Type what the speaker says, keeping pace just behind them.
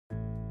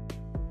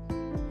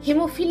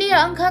Hemophilia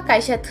angka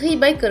kaisa thui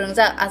bai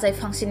kerungjak ajai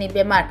fangsini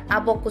bemar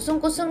abo kusung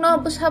kusung no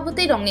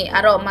bwsabutui rongni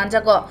aro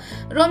manjago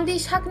romdi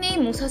sakni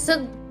musasuk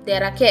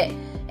derakhe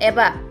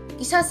eba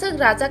kisasuk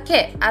rajakhe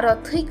aro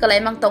thui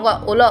kalaimang tongo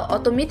ulo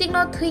automatic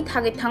no thui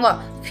thagui thango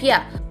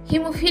phia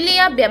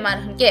Hemophilia bemar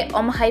hunke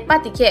omhai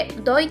patike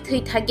doi thui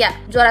thagya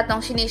jora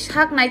tongsini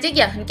sak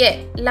naijegya hunke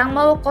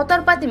langmao kotor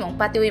patimong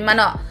patiwi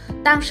mano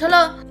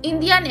tangsalo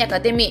Indian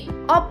Academy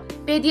of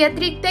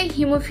Pediatric tei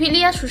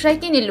Hemophilia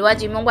Society ni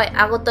luaji mongbai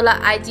Agartala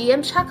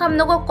IGM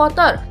sakamnogo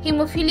kotor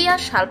Hemophilia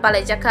sal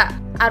Palaijakkha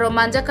aro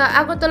manjaka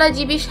Agartala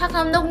GB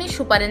sakamnogni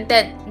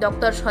superintendent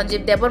Dr.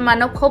 Sanjeev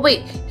Debormano khobui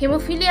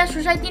Hemophilia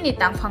Society ni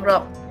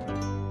tangphangrok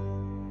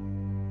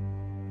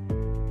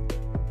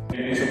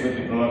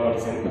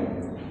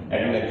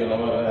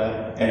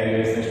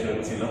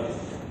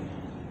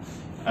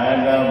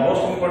and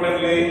most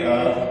importantly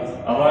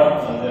our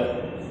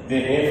the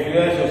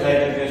Hemophilia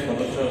Society যে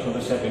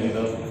সদস্য বৃন্দ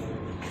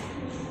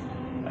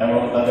এবং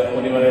তাদের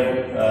পরিবারের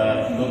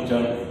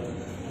লোকজন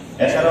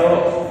এছাড়াও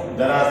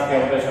যারা আজকে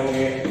আমাদের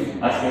সঙ্গে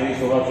আজকে এই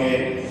সভাকে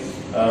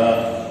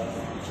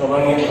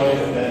সর্বাঙ্গীনভাবে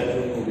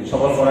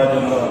সফল করার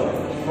জন্য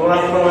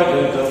প্রণামভাবে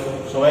জড়িত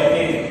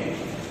সবাইকে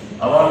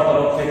আমার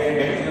তরফ থেকে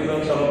ব্যক্তিগত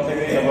তরফ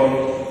থেকে এবং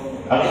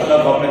আগরতলা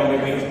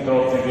গভর্নমেন্ট বিল্ডিং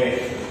তরফ থেকে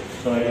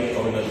সবাইকে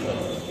অভিনন্দন।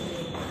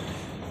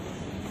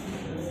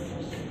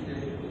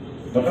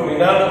 ডক্টর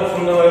মৃণাল খুব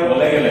সুন্দরভাবে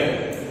বলে গেলেন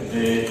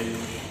যে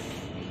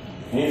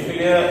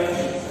হেমোফিলিয়া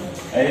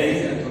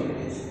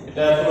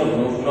এটা কোনো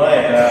রোগ নয়,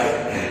 এটা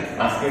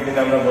আজকের দিনে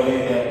আমরা বলি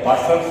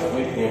persons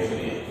with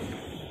haemophilia,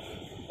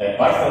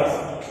 persons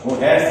who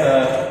has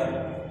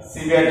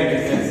severe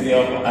deficiency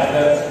of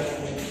either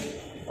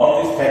of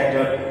this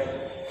factor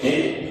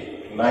 8,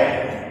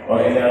 9 or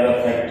any other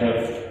factor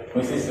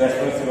which is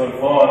responsible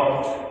for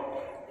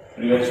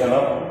prevention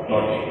of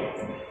clotting.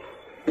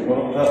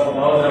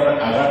 কোথাও যদি আমরা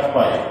আঘাত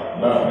পাই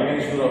বা ব্লিডিং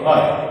শুরু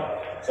হয়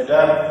সেটা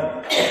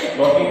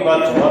ক্লটিং বা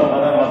জমাট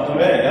বাঁধার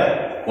মাধ্যমে এটা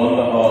বন্ধ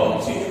হওয়া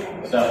উচিত।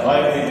 এটা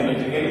হয়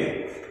physiologically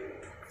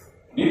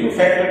due to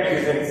factor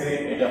deficiency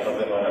এটা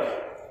হতে পারে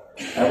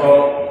এবং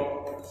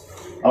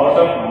out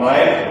of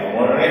mild,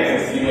 moderate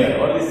and severe.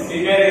 Only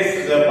severe is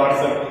the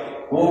person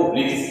who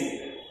bleeds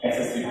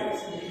excessively.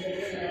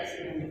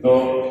 So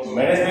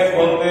management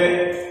বলতে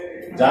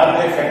যার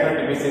যে ফ্যাক্টর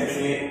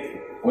ডেফিসিয়েন্সি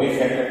ওই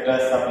ফ্যাক্টরটা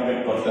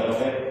সাপ্লিমেন্ট করতে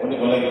হবে। উনি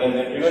বলে গেলেন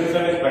যে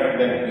প্রিভেনশন ইজ বেটার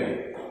দ্যান কিউর।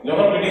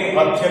 যখন ব্লিডিং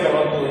হচ্ছে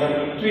তখন উই হ্যাভ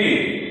টু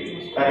ট্রিট,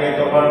 তাকে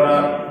তখন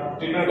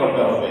ট্রিটমেন্ট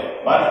করতে হবে,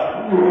 বাট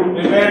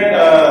প্রিভেন্ট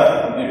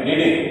দি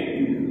ব্লিডিং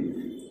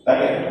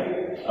তাকে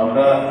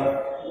আমরা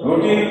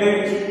রুটিনলি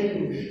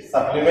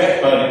সাপ্লিমেন্ট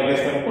বা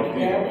রিপ্লেসমেন্ট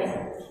করতেই হবে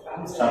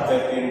সপ্তাহে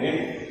 3 দিন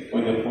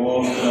with the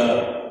full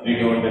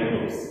recommended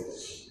dose.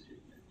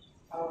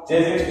 যে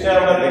জিনিসটা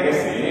আমরা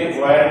দেখেছি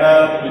when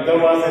Pritam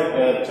was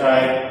a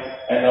child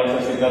and also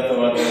Siddhartha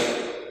was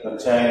a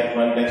child,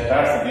 when they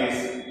start this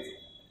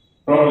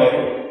problem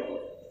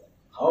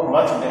how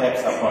much they have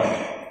suffered.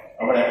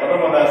 আমার এখনো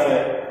মনে আছে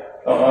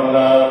তখন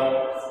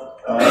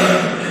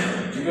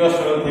জিবি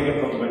হসপিটাল থেকে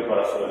ট্রিটমেন্ট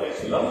করা শুরু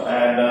হয়েছিল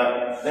and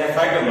they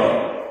fight a lot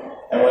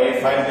এবং এই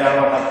ফাইলটা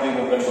আমার হাত দিয়ে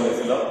ওপেন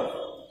করেছিল,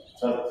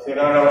 সে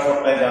কারণে আমার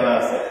সবটাই জানা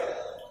আছে।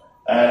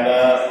 and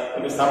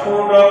with the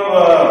support of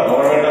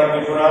government of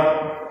Tripura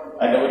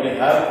and with the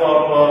help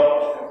of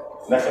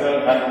National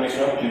Health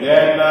Mission,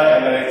 then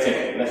NRHA,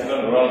 National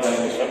Rural Health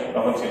Mission,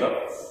 তখন ছিল,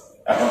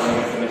 এখন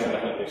National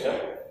Health Mission,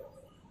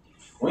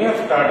 we have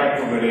started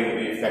to build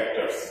the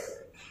factors.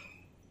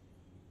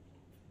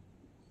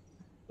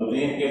 So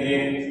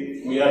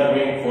we are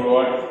moving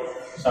forward,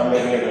 সামনে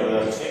নিয়ে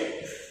যাচ্ছি।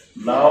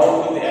 Now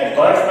with the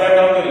advancement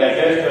of the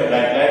latest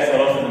guidelines and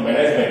also the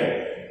management,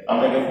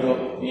 আমরা কিন্তু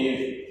এই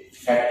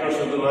factor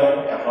শুধু নয়,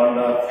 এখন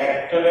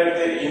ফ্যাক্টরের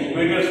যে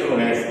ইনগ্রেডিয়েন্ট শুরু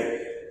হয়েছে,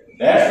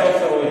 that's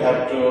also we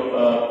have to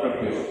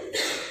procure,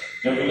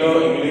 যেগুলো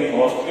এগুলি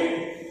কস্টলি,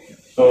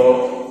 তো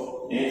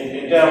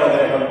এটা আমাদের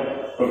এখন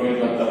প্রকিউর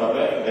করতে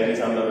হবে, that is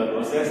under the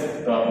process.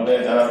 তো আমাদের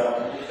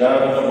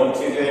যারা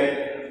বলছি যে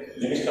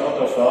জিনিসটা অত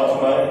সহজ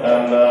নয়,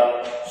 কারণ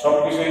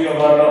সবকিছুই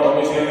যখন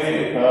অফিসিয়ালি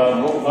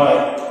মুভ হয়,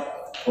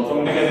 প্রথম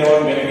দিকে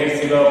যেমন ব্যারিকেড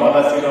ছিল,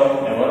 বাধা ছিল,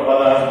 এবার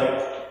বাধা আসবে।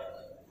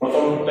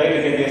 প্রথমটাই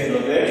লিখে দিয়েছিল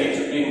যে it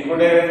should be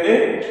included in the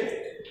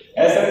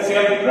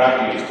essential drug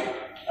list,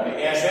 R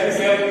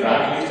essential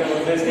drug লিস্টের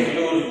মধ্যে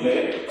সেগুলো উঠবে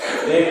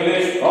যেগুলি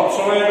সব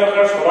সময়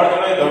দরকার, সবার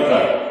জন্যই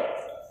দরকার।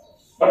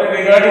 But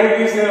regarding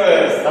this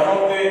some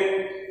of the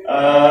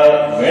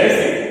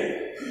medicine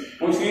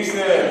which is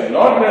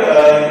not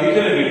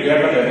usually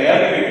required but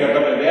rarely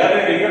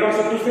required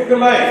also to save the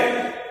life.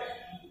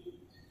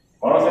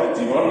 মানুষের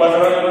জীবন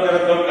বাঁচানোর জন্য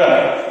যেটা দরকার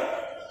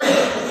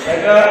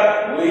সেটা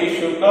we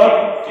should not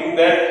think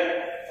that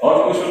or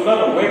we should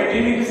not wait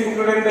till it is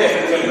included in the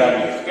essential drug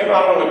list. কেন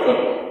আমরা wait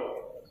করব?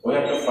 We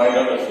have to find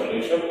out a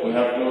solution. We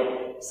have to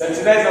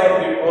sensitize our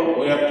people.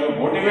 We have to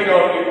motivate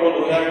our people.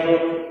 We have to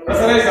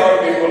pressurize our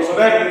people so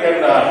that we can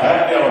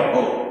have our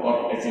goal of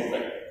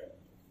achievement.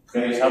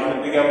 সেই সামনের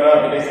দিকে আমরা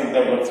এটাই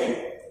চিন্তা করছি।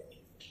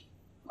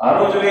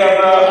 আরো যদি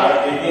আমরা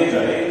এগিয়ে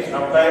যাই,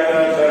 sometimes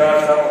there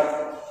are some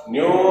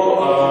new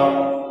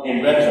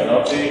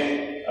of the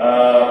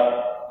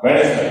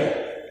management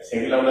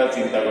সেগুলো আমরা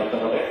চিন্তা করতে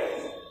হবে।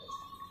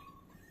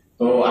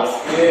 তো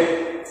আজকে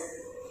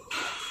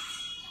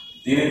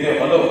দিনতে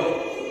হলো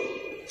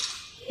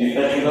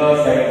এটা ছিল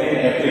 17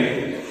 April,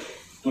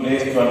 today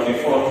is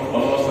 24,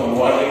 almost a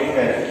one week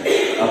then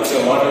after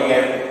 1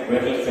 week we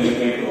will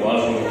celebrate the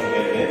World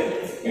Hemophilia Day।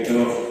 কিন্তু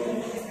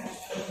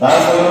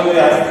তারপরে যদি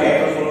আজকে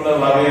এত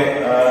সুন্দরভাবে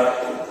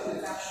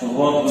শুভ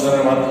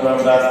উদ্বোধনের মাধ্যমে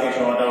আমরা আজকে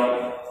সমাধান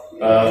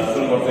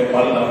শুরু করতে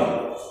পারলাম,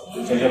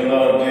 সেজন্য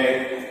যে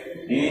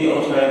এই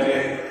অনুষ্ঠানের যে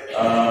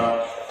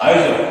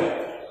আয়োজন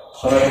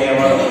সবাইকে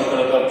আমার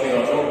তরফ থেকে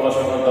অসংখ্য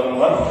অসংখ্য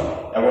ধন্যবাদ।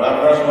 এবং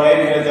আপনারা সবাই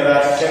মিলে যারা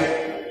আসছেন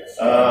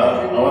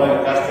আমাদের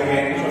কাছ থেকে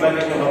কিছু না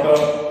কিছু হয়তো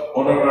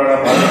অনুপ্রেরণা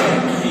পাবেন,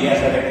 এই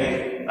আশা রেখে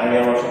আমি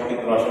আমার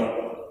সংক্ষিপ্ত ভাষণ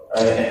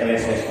এখানে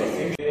শেষ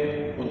করছি।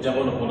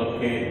 উদযাপন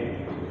উপলক্ষে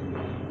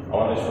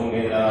আমাদের সঙ্গে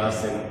যারা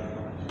আছেন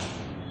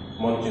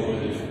মঞ্চে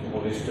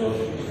উপবিষ্ট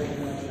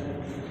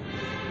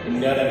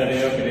Indian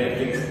academy of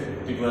paediatrics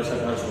Tripura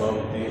শাখার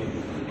সভাপতি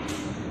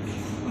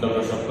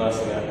ডক্টর স্বপ্না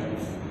সিনহা,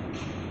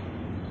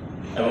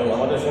 এবং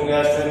আমাদের সঙ্গে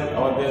আসছেন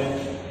আমাদের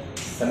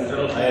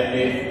central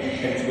IIT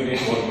executive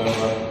board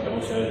member এবং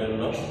সেটার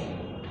জন্য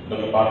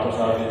ডক্টর পার্থ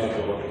সারথী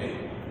চক্রবর্তী,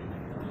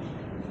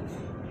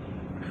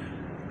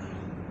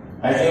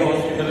 IGM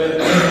হসপিটালের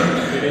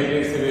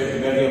পিডিয়াট্রিক্স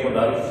বিভাগীয়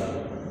প্রধান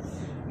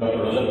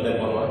ডক্টর রজত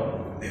দেববর্মা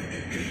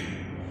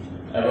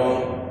এবং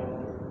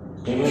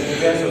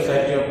haemophilia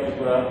society of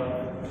Tripura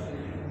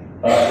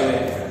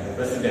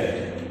president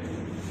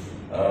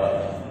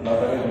নাম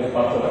আমি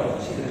পার্থ না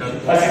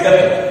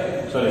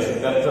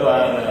সিদ্ধার্থ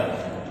আর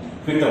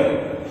প্রীতম,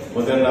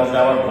 ওদের নামটা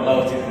আমার বলা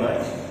উচিত নয়,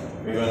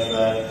 বিকজ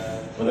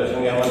ওদের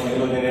সঙ্গে আমার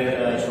দীর্ঘদিনের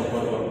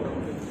সম্পর্ক।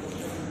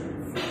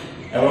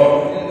 এবং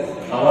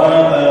আমার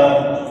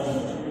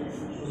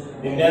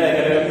ইন্ডিয়ান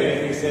একাডেমি অফ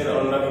পিডিয়াট্রিক্সের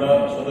অন্যান্য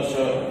সদস্য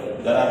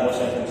যারা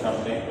বসে আছেন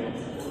সামনে,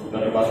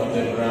 ডক্টর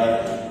বাসুদেব রায়,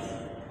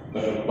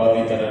 ডক্টর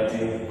বাবি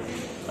চ্যাটার্জি,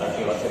 আর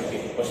কেউ আছেন কি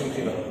অসীম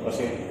ছিল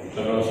অসীম,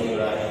 ডক্টর অসীম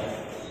রায়,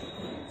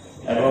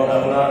 এবং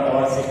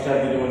আমার সিস্টার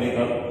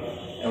দিদিমণিগণ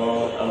এবং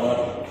আমার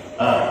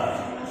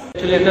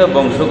অ্যাকচুয়ালি একটা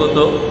বংশগত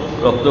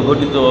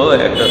রক্তঘটিত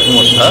একটা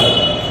সমস্যা।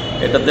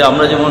 এটাতে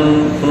আমরা যেমন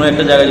কোনো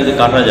একটা জায়গায় যদি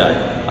কাটা যায়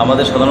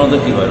আমাদের সাধারণত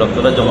কী হয়,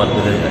 রক্তটা জমাট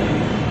বেঁধে যায়,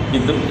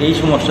 কিন্তু এই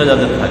সমস্যা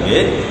যাদের থাকে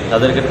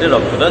তাদের ক্ষেত্রে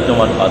রক্তটা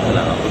জমাট বাঁধে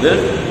না, ওদের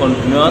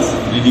কন্টিনিউয়াস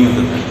ব্লিডিং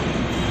হতে থাকে।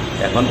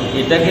 এখন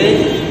এটাকে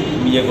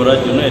ইয়ে করার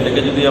জন্য এটাকে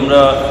যদি আমরা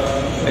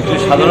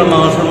অ্যাকচুয়ালি সাধারণ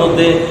মানুষের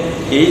মধ্যে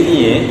এই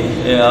নিয়ে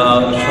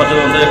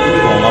সচেতনতা একটু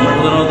কম, আমরা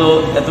সাধারণত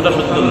এতটা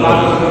সচেতন নই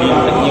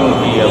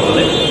হিমোফিলিয়া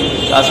বলে।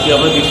 আজকে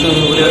আমরা বিশ্ব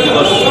হিমোফিলিয়া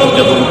দিবস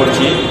উদযাপন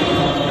করছি,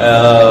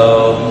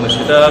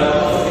 সেটা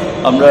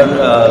আমরা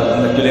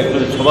অ্যাকচুয়ালি একটু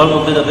সবার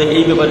মধ্যে যাতে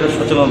এই ব্যাপারে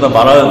সচেতনতা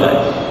বাড়ানো যায়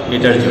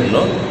এটার জন্য।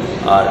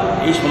 আর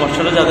এই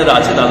সমস্যাটা যাদের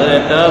আছে তাদের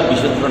একটা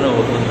বিশেষ ধরনের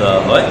ওষুধ দেওয়া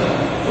হয়,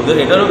 ওদের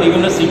এটারও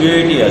বিভিন্ন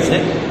সিভিয়ারিটি আছে।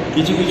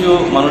 কিছু কিছু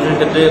মানুষের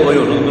ক্ষেত্রে ওই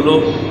ওষুধগুলো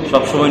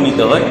সবসময়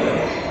নিতে হয়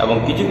এবং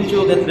কিছু কিছু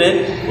ক্ষেত্রে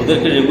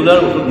ওদেরকে রেগুলার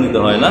ওষুধ নিতে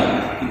হয় না,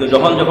 কিন্তু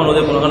যখন যখন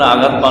ওদের কোনোখানে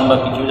আঘাত পান বা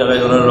কিছু জায়গায়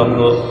ধরনের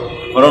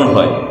রক্তক্ষরণ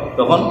হয়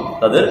তখন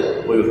তাদের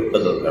ওই ওষুধটা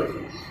দরকার।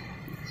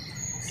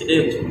 সেটাই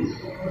হচ্ছে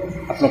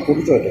আপনার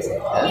পরিচয়টা স্যার।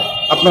 হ্যাঁ,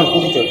 আপনার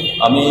পরিচয়?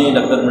 আমি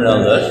ডাক্তার মৃণাল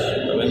দাস,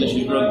 আমি একজন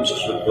শিশুরোগ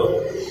বিশেষজ্ঞ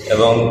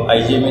এবং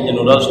IGM যে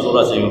নোডাল স্টোর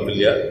আছে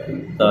হিমোফিলিয়া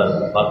তার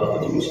ভারপ্রাপ্ত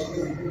চিকিৎসক।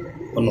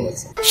 ধন্যবাদ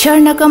sir.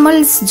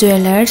 Swrangchati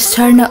Jewelers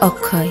Swrn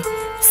Akhay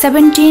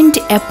 17th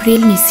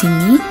April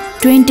Nisini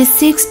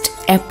 26th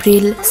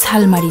April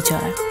Salmari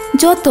Jar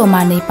Joto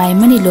Mane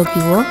Paimani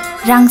Logiwo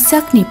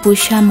Rangsak ni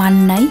Pusha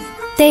Mannai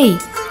Tei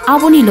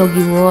Aboni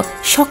Logiwo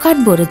Shokat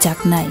Boro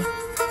Jaknai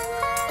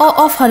O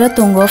offer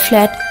Tongo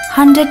flat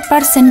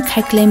 100%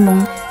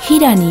 Khaiklemung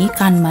Hirani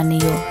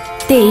Kanmaniyo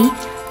Tei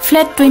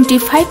flat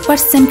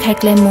 25%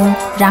 Khaiklemung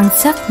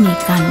Rangsak ni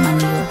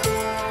Kanmaniyo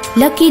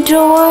Lucky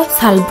draw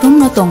Salbrum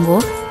no Tongo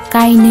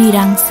Kainei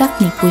Rangsak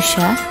ni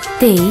Pusha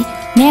Tei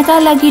Nega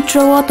lagi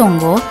draw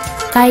Tongo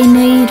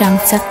Kainei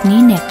Rangsak ni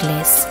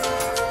necklace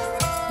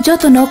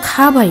Jotono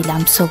Khabai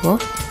Lamsogo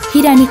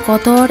Hirani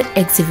Kotor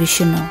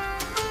exhibition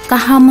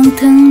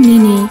Kahamungthung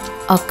Nini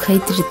Akhay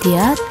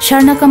Tritiya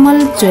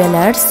Swrngchati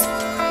Jewelers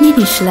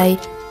Nini Shlai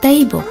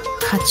Taibo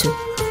Khachu